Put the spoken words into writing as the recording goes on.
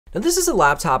Now this is a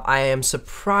laptop I am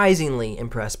surprisingly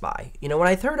impressed by. You know, when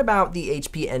I heard about the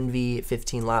HP Envy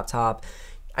 15 laptop,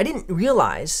 I didn't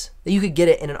realize that you could get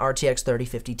it in an RTX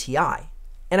 3050 Ti.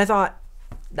 And I thought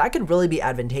that could really be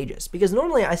advantageous because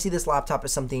normally I see this laptop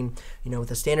as something, you know,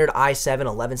 with a standard i7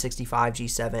 1165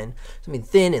 G7, something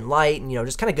thin and light and, you know,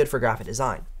 just kind of good for graphic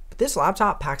design. But this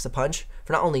laptop packs a punch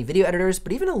for not only video editors,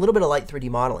 but even a little bit of light 3D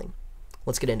modeling.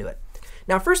 Let's get into it.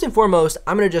 Now, first and foremost,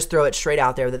 I'm going to just throw it straight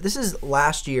out there that this is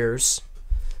last year's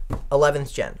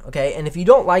 11th gen, okay? And if you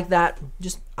don't like that,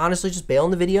 just honestly, just bail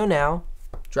in the video now,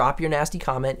 drop your nasty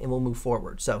comment, and we'll move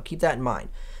forward. So keep that in mind.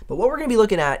 But what we're going to be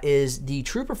looking at is the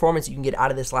true performance you can get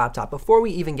out of this laptop before we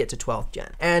even get to 12th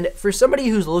gen. And for somebody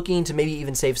who's looking to maybe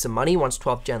even save some money once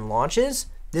 12th gen launches,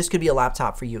 this could be a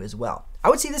laptop for you as well. I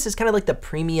would see this as kind of like the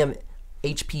premium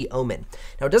HP Omen.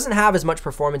 Now, it doesn't have as much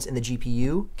performance in the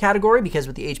GPU category because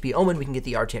with the HP Omen, we can get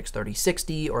the RTX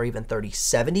 3060 or even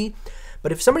 3070.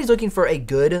 But if somebody's looking for a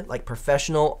good, like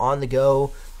professional,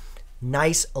 on-the-go,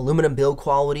 nice aluminum build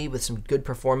quality with some good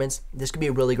performance, this could be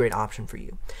a really great option for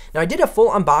you. Now, I did a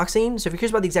full unboxing, so if you're curious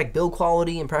about the exact build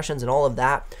quality, impressions, and all of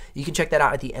that, you can check that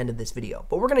out at the end of this video.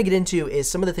 But what we're gonna get into is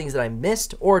some of the things that I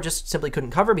missed or just simply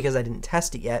couldn't cover because I didn't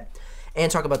test it yet,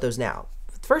 and talk about those now.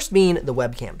 First being the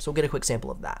webcam, so we'll get a quick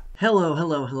sample of that.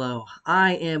 Hello.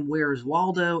 I am Where's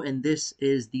Waldo, and this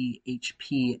is the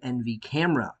HP Envy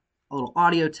camera. A little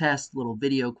audio test, a little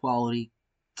video quality.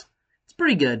 It's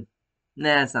pretty good.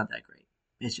 Nah, it's not that great.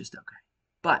 It's just okay.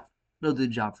 But it'll do the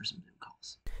job for some Zoom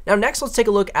calls. Now next, let's take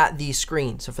a look at the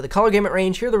screen. So for the color gamut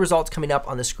range, here are the results coming up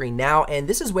on the screen now, and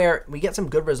this is where we get some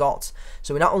good results.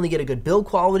 So we not only get a good build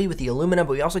quality with the aluminum,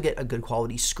 but we also get a good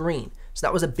quality screen. So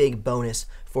that was a big bonus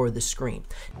for the screen.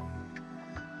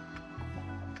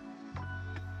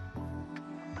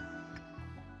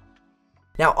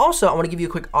 Now also, I want to give you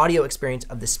a quick audio experience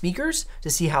of the speakers to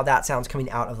see how that sounds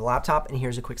coming out of the laptop, and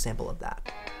here's a quick sample of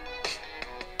that.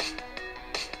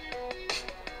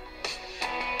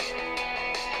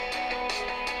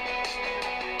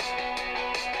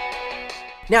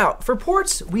 Now, for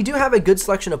ports, we do have a good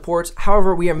selection of ports.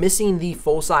 However, we are missing the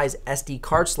full-size SD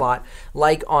card slot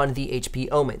like on the HP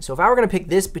Omen. So if I were going to pick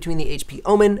this between the HP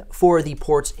Omen for the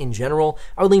ports in general,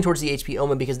 I would lean towards the HP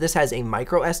Omen because this has a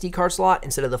micro SD card slot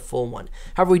instead of the full one.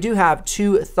 However, we do have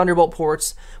two Thunderbolt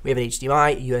ports. We have an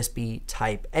HDMI, USB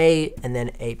Type A, and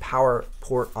then a power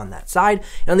port on that side.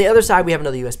 And on the other side, we have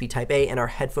another USB Type A and our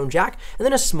headphone jack, and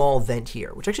then a small vent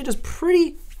here, which actually does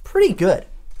pretty good.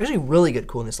 Actually really good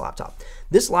cool in this laptop.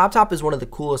 This laptop is one of the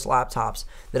coolest laptops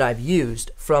that I've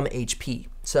used from HP.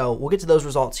 So we'll get to those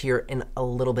results here in a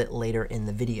little bit later in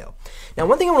the video. Now,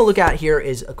 one thing I want to look at here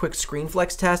is a quick screen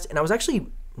flex test, and I was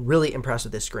actually really impressed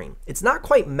with this screen. It's not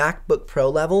quite MacBook Pro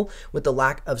level with the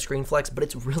lack of screen flex, but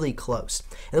it's really close.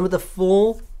 And then with the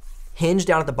full hinge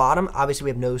down at the bottom, obviously we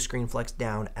have no screen flex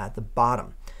down at the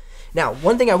bottom. Now,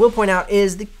 one thing I will point out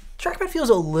is the Trackpad feels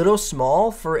a little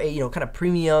small for a, kind of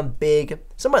premium, big,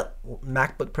 somewhat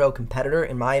MacBook Pro competitor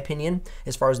in my opinion,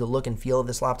 as far as the look and feel of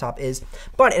this laptop is.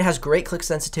 But it has great click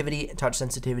sensitivity and touch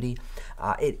sensitivity.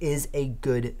 It is a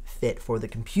good fit for the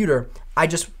computer. I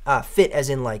just fit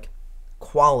as in like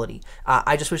quality.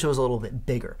 I just wish it was a little bit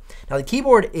bigger. Now the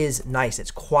keyboard is nice. It's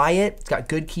quiet. It's got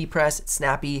good key press. It's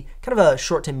snappy, kind of a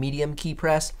short to medium key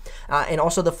press, and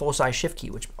also the full-size shift key,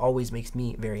 which always makes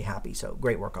me very happy. So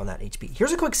great work on that, HP.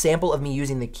 Here's a quick sample of me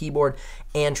using the keyboard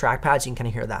and trackpad, so you can kind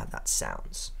of hear that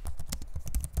sounds.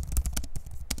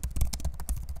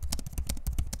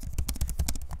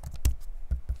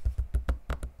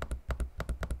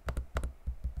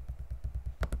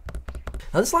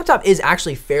 Now this laptop is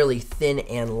actually fairly thin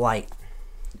and light.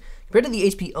 Compared to the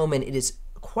HP Omen, it is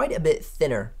quite a bit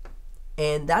thinner.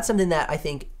 And that's something that I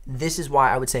think this is why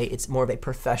I would say it's more of a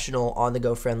professional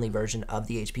on-the-go friendly version of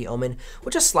the HP Omen,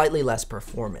 which is slightly less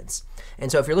performance. And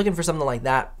so if you're looking for something like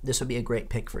that, this would be a great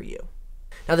pick for you.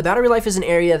 Now the battery life is an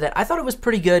area that I thought it was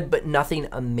pretty good, but nothing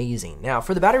amazing. Now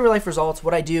for the battery life results,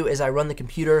 what I do is I run the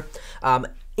computer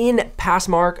in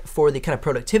Passmark for the kind of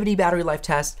productivity battery life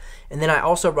test, and then I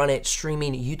also run it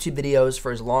streaming YouTube videos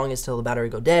for as long as till the battery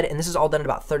go dead, and this is all done at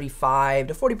about 35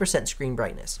 to 40% screen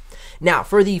brightness. Now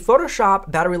for the Photoshop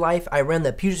battery life, I ran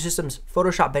the Puget Systems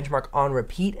Photoshop benchmark on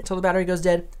repeat until the battery goes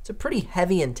dead. It's a pretty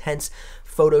heavy, intense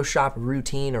Photoshop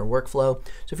routine or workflow,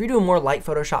 so if you're doing more light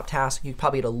Photoshop tasks, you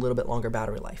probably get a little bit longer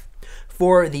battery life.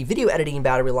 For the video editing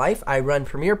battery life, I run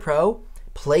Premiere Pro,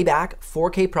 Playback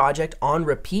 4K project on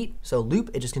repeat, so loop,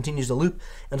 it just continues to loop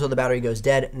until the battery goes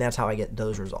dead, and that's how I get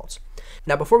those results.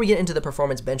 Now, before we get into the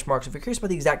performance benchmarks, if you're curious about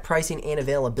the exact pricing and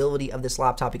availability of this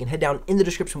laptop, you can head down in the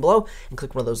description below and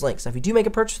click one of those links. Now, if you do make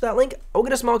a purchase with that link, I'll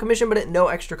get a small commission, but at no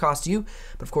extra cost to you.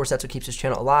 But of course, that's what keeps this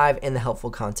channel alive and the helpful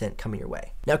content coming your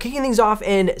way. Now, kicking things off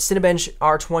in Cinebench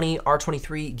R20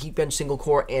 R23, Geekbench single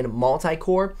core and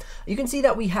multi-core, you can see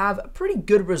that we have pretty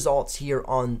good results here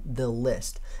on the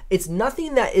list. It's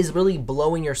nothing that is really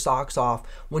blowing your socks off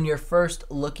when you're first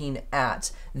looking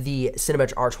at the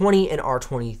Cinebench R20 and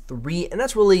R23, and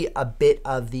that's really a bit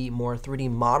of the more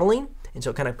 3D modeling, and so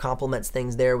it kind of complements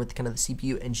things there with kind of the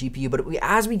CPU and GPU. But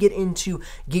as we get into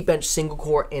Geekbench single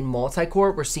core and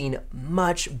multi-core, we're seeing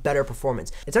much better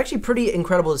performance. It's actually pretty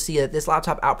incredible to see that this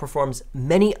laptop outperforms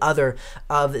many other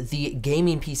of the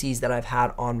gaming PCs that I've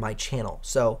had on my channel.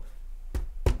 So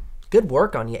good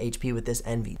work on you, HP, with this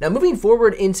Envy. Now, moving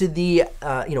forward into the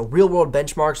real-world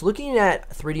benchmarks, looking at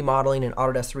 3D modeling in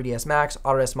Autodesk 3ds Max,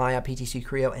 Autodesk Maya, PTC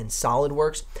Creo, and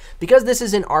SolidWorks. Because this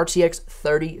is an RTX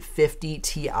 3050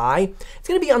 Ti, it's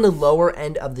going to be on the lower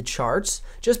end of the charts,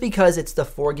 just because it's the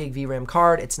 4 gig VRAM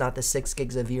card. It's not the 6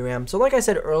 gigs of VRAM. So like I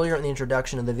said earlier in the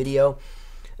introduction of the video,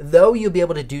 though you'll be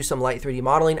able to do some light 3D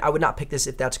modeling, I would not pick this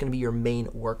if that's going to be your main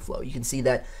workflow. You can see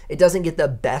that it doesn't get the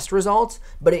best results,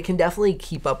 but it can definitely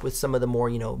keep up with some of the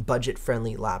more,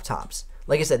 budget-friendly laptops.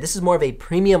 Like I said, this is more of a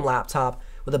premium laptop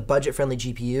with a budget-friendly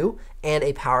GPU and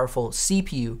a powerful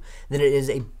CPU than it is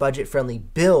a budget-friendly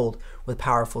build with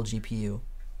powerful GPU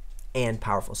and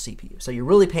powerful CPU. So you're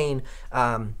really paying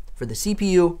for the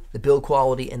CPU, the build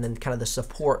quality, and then kind of the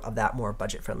support of that more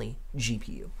budget-friendly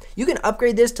GPU. You can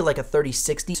upgrade this to like a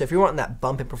 3060. So if you're wanting that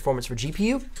bump in performance for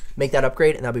GPU, make that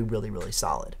upgrade, and that'll be really, really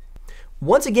solid.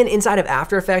 Once again, inside of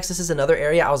After Effects, this is another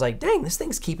area I was like, dang, this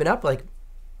thing's keeping up like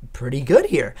pretty good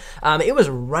here. It was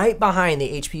right behind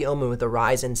the HP Omen with the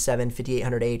Ryzen 7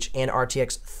 5800H and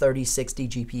RTX 3060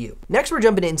 GPU. Next, we're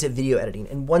jumping into video editing,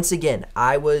 and once again,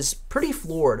 I was pretty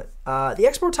floored. The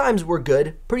export times were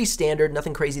good, pretty standard,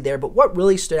 nothing crazy there, but what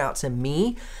really stood out to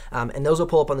me, and those will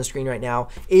pull up on the screen right now,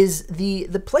 is the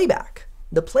playback.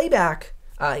 The playback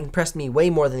impressed me way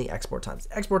more than the export times.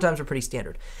 The export times were pretty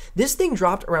standard. This thing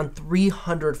dropped around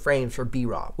 300 frames for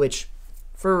BRAW, which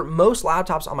for most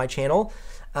laptops on my channel,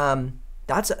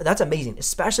 that's amazing,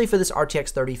 especially for this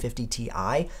RTX 3050 Ti.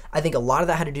 I think a lot of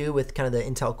that had to do with kind of the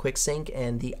Intel QuickSync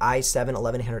and the i7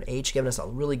 1100H giving us a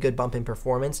really good bump in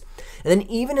performance. And then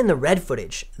even in the red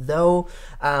footage, though,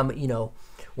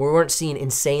 we weren't seeing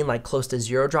insane, like close to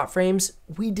 0 drop frames,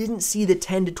 we didn't see the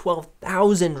 10 to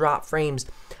 12,000 drop frames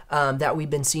that we've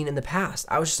been seeing in the past.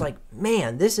 I was just like,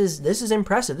 man, this is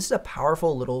impressive. This is a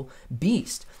powerful little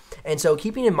beast. And so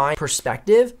keeping in mind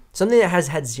perspective, something that has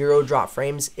had 0 drop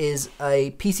frames is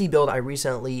a PC build I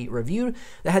recently reviewed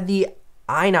that had the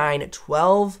i9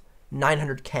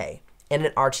 12900K and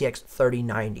an RTX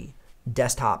 3090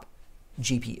 desktop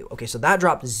GPU. Okay, so that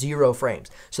dropped 0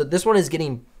 frames. So this one is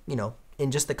getting,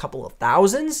 in just a couple of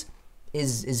thousands,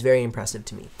 is very impressive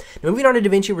to me. Now, moving on to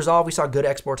DaVinci Resolve, we saw good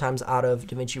export times out of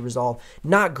DaVinci Resolve.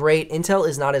 Not great. Intel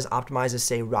is not as optimized as,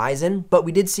 say, Ryzen, but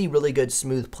we did see really good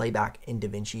smooth playback in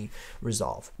DaVinci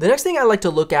Resolve. The next thing I like to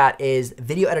look at is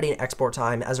video editing export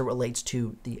time as it relates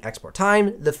to the export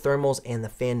time, the thermals, and the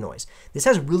fan noise. This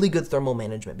has really good thermal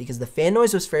management because the fan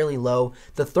noise was fairly low.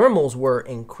 The thermals were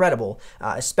incredible,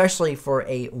 especially for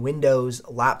a Windows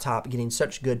laptop getting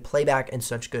such good playback and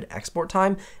such good export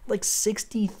time, like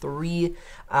 63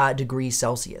 degrees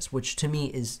Celsius, which to me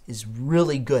is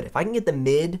really good. If I can get the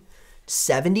mid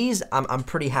 70s, I'm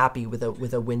pretty happy with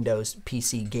a Windows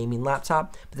PC gaming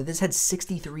laptop. But that this had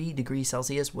 63 degrees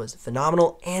Celsius was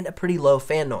phenomenal and a pretty low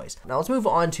fan noise. Now let's move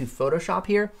on to Photoshop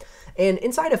here. And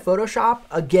inside of Photoshop,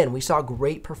 again, we saw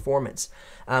great performance.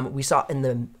 We saw in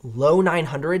the low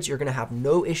 900s, you're gonna have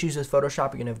no issues with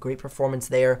Photoshop. You're gonna have great performance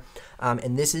there.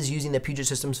 And this is using the Puget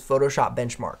Systems Photoshop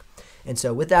benchmark. And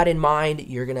so with that in mind,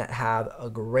 you're gonna have a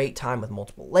great time with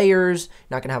multiple layers.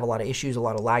 You're not gonna have a lot of issues, a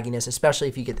lot of lagginess, especially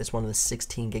if you get this one with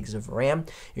 16 gigs of RAM.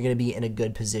 You're gonna be in a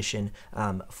good position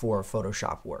for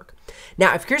Photoshop work.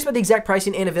 Now, if you're curious about the exact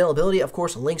pricing and availability, of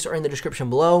course, links are in the description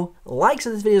below. Likes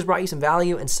if this video has brought you some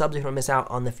value, and subs if you don't miss out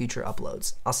on the future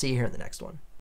uploads. I'll see you here in the next one.